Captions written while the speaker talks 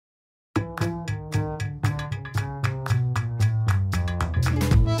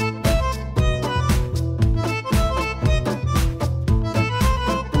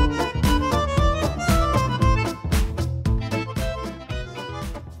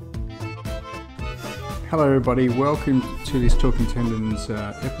Hello everybody, welcome to this Talking Tendons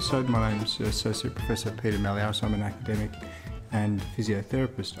episode. My name is Associate Professor Peter Malliaras. I'm an academic and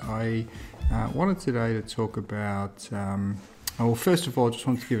physiotherapist. I wanted today to talk about, well, first of all, I just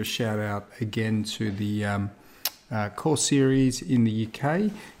wanted to give a shout out again to the course series in the UK.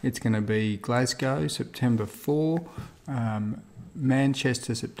 It's going to be Glasgow, September 4,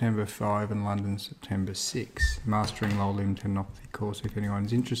 Manchester, September 5, and London, September 6. Mastering Lower Limb Tendinopathy course, if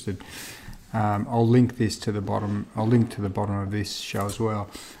anyone's interested. I'll link this to the bottom. I'll link to the bottom of this show as well.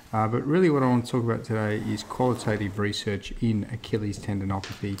 But really, what I want to talk about today is qualitative research in Achilles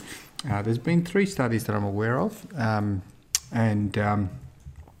tendinopathy. There's been 3 studies that I'm aware of, and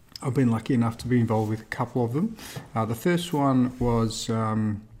I've been lucky enough to be involved with a couple of them. The first one was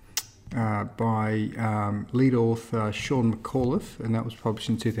by lead author Sean McAuliffe, and that was published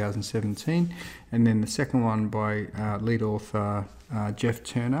in 2017. And then the second one by lead author Jeff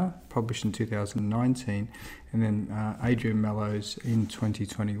Turner, published in 2019, and then Adrian Mellows in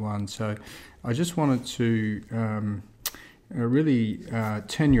 2021. So I just wanted to really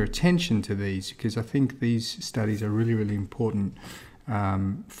turn your attention to these, because I think these studies are really, really important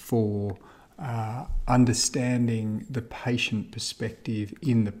for understanding the patient perspective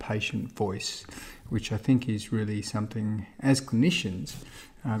in the patient voice, which I think is really something, as clinicians,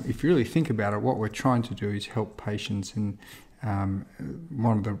 if you really think about it, what we're trying to do is help patients, and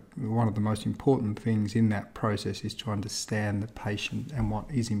one of the most important things in that process is to understand the patient and what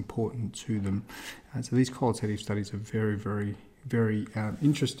is important to them. So these qualitative studies are very, very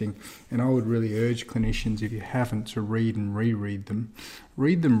interesting, and I would really urge clinicians, if you haven't, to read and reread them.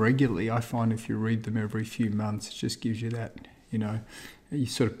 Read them regularly. I find if you read them every few months, it just gives you that, you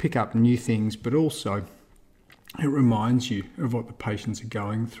sort of pick up new things, but also it reminds you of what the patients are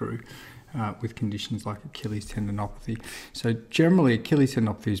going through with conditions like Achilles tendinopathy. So generally, Achilles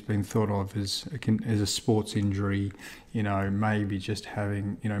tendinopathy has been thought of as a sports injury, maybe just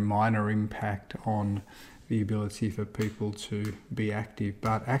having, minor impact on the ability for people to be active,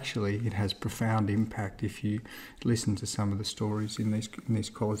 but actually it has profound impact if you listen to some of the stories in these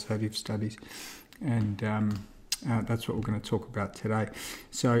qualitative studies, and that's what we're going to talk about today.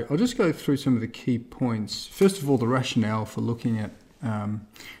 So I'll just go through some of the key points. First of all, the rationale for looking at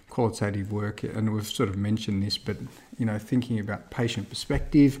qualitative work, and we've sort of mentioned this, but thinking about patient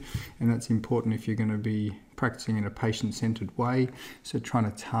perspective, and that's important if you're going to be practicing in a patient-centered way. So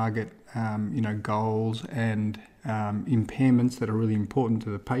trying to target goals and impairments that are really important to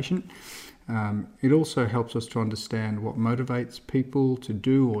the patient. It also helps us to understand what motivates people to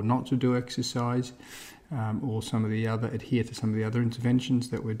do or not to do exercise, or adhere to some of the other interventions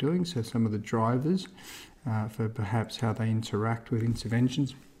that we're doing. So some of the drivers for perhaps how they interact with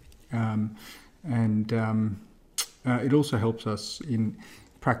interventions. It also helps us in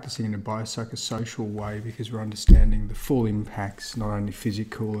practicing in a biopsychosocial way, because we're understanding the full impacts, not only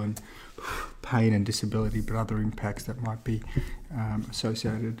physical and pain and disability, but other impacts that might be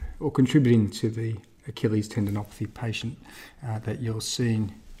associated or contributing to the Achilles tendinopathy patient that you're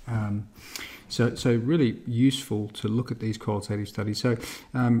seeing. So really useful to look at these qualitative studies. So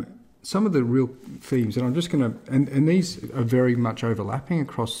some of the real themes, and I'm just going to, and these are very much overlapping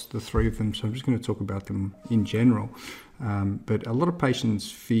across the 3 of them, so I'm just going to talk about them in general. But a lot of patients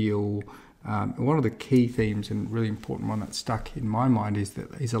feel, one of the key themes and really important one that stuck in my mind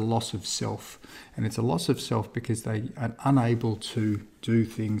is a loss of self. And it's a loss of self because they are unable to do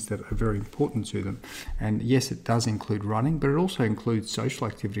things that are very important to them. And yes, it does include running, but it also includes social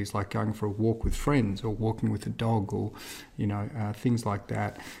activities like going for a walk with friends or walking with a dog, or things like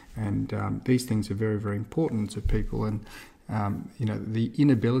that. And these things are very, very important to people. And the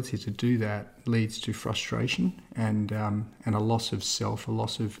inability to do that leads to frustration and a loss of self, a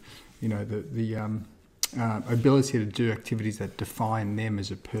loss of the ability to do activities that define them as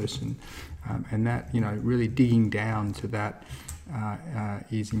a person, and that really digging down to that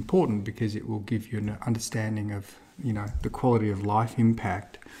is important, because it will give you an understanding of the quality of life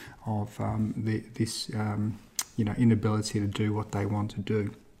impact of this inability to do what they want to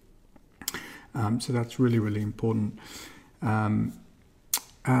do. So that's really, really important. Another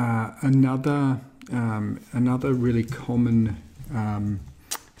really common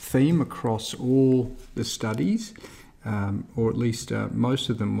theme across all the studies, or at least most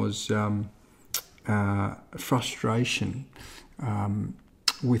of them, was frustration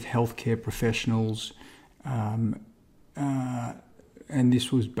with healthcare professionals, and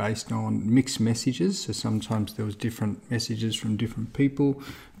this was based on mixed messages. So sometimes there was different messages from different people,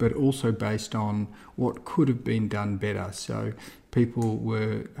 but also based on what could have been done better. So people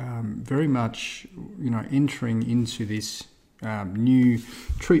were very much, entering into this new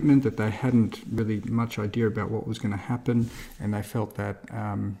treatment that they hadn't really much idea about what was going to happen, and they felt that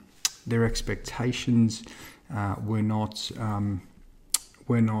their expectations were not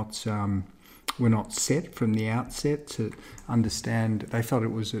set from the outset to understand. They felt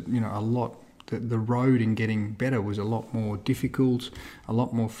it was a lot. The road in getting better was a lot more difficult, a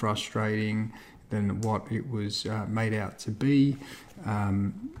lot more frustrating than what it was made out to be.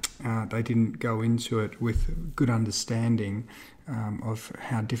 They didn't go into it with good understanding of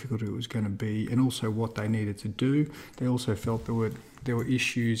how difficult it was going to be, and also what they needed to do. They also felt there were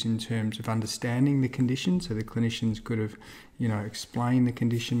issues in terms of understanding the condition, so the clinicians could have explained the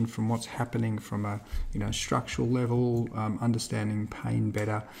condition from what's happening from a structural level, understanding pain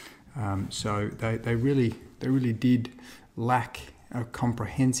better. So they really did lack a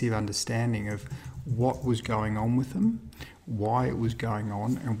comprehensive understanding of what was going on with them, why it was going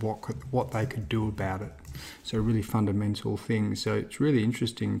on, and what they could do about it. So really fundamental things. So it's really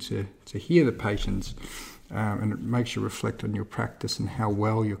interesting to hear the patients, and it makes you reflect on your practice and how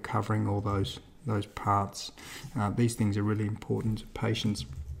well you're covering all those parts. These things are really important to patients.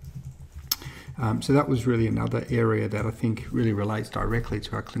 So that was really another area that I think really relates directly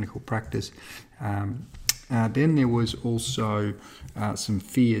to our clinical practice. Then there was also some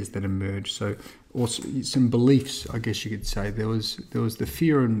fears that emerged. So also some beliefs, I guess you could say. There was the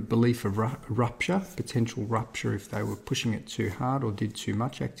fear and belief of rupture, potential rupture if they were pushing it too hard or did too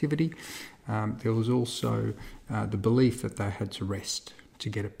much activity. There was also the belief that they had to rest to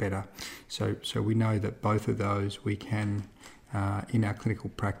get it better. So we know that both of those we can, in our clinical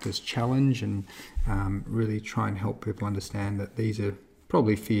practice, challenge and really try and help people understand that these are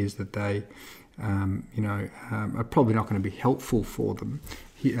probably fears that they are probably not going to be helpful for them.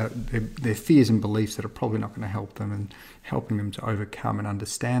 They're fears and beliefs that are probably not going to help them, and helping them to overcome and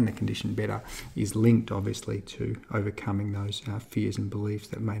understand the condition better is linked obviously to overcoming those fears and beliefs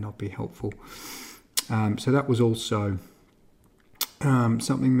that may not be helpful. So that was also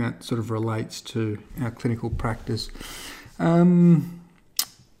something that sort of relates to our clinical practice.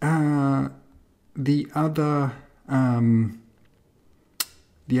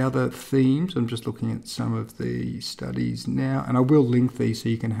 The other themes, I'm just looking at some of the studies now, and I will link these so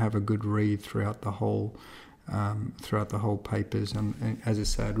you can have a good read throughout the whole papers. And as I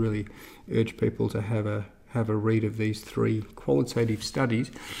say, I'd really urge people to have a read of these 3 qualitative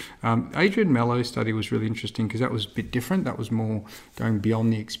studies. Adrian Mello's study was really interesting because that was a bit different. That was more going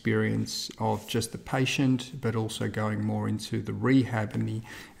beyond the experience of just the patient, but also going more into the rehab and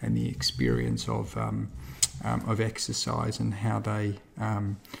the experience of exercise and how they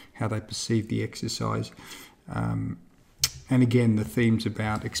perceive the exercise. And again, the themes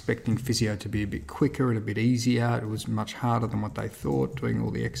about expecting physio to be a bit quicker and a bit easier. It was much harder than what they thought, doing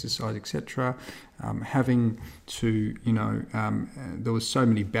all the exercise, etc. Having to, there was so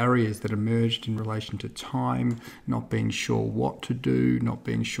many barriers that emerged in relation to time, not being sure what to do, not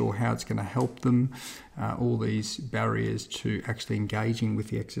being sure how it's going to help them. All these barriers to actually engaging with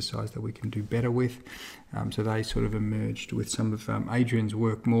the exercise that we can do better with. So they sort of emerged with some of Adrian's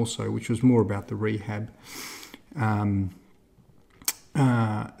work more so, which was more about the rehab.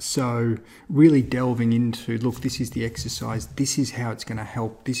 So really delving into, look, this is the exercise, this is how it's going to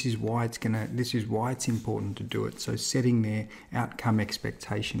help, this is why it's important to do it. So setting their outcome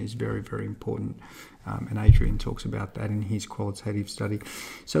expectation is very, very important. And Adrian talks about that in his qualitative study.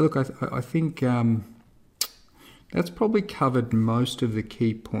 So look, I think that's probably covered most of the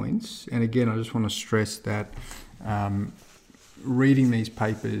key points. And again, I just want to stress that reading these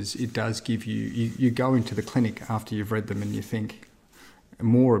papers, it does give you go into the clinic after you've read them and you think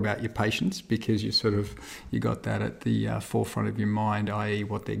more about your patients, because you got that at the forefront of your mind, i.e.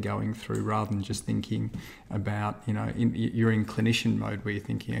 what they're going through, rather than just thinking about, you're in clinician mode where you're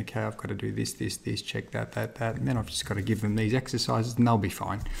thinking, okay, I've got to do this, check that, and then I've just got to give them these exercises and they'll be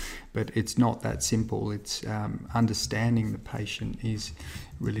fine. But it's not that simple. It's understanding the patient is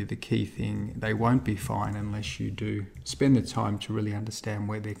really the key thing. They won't be fine unless you do spend the time to really understand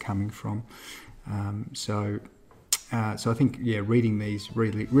where they're coming from. So I think, reading these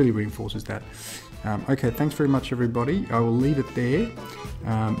really reinforces that. Okay, thanks very much, everybody. I will leave it there.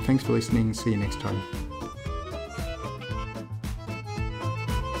 Thanks for listening. See you next time.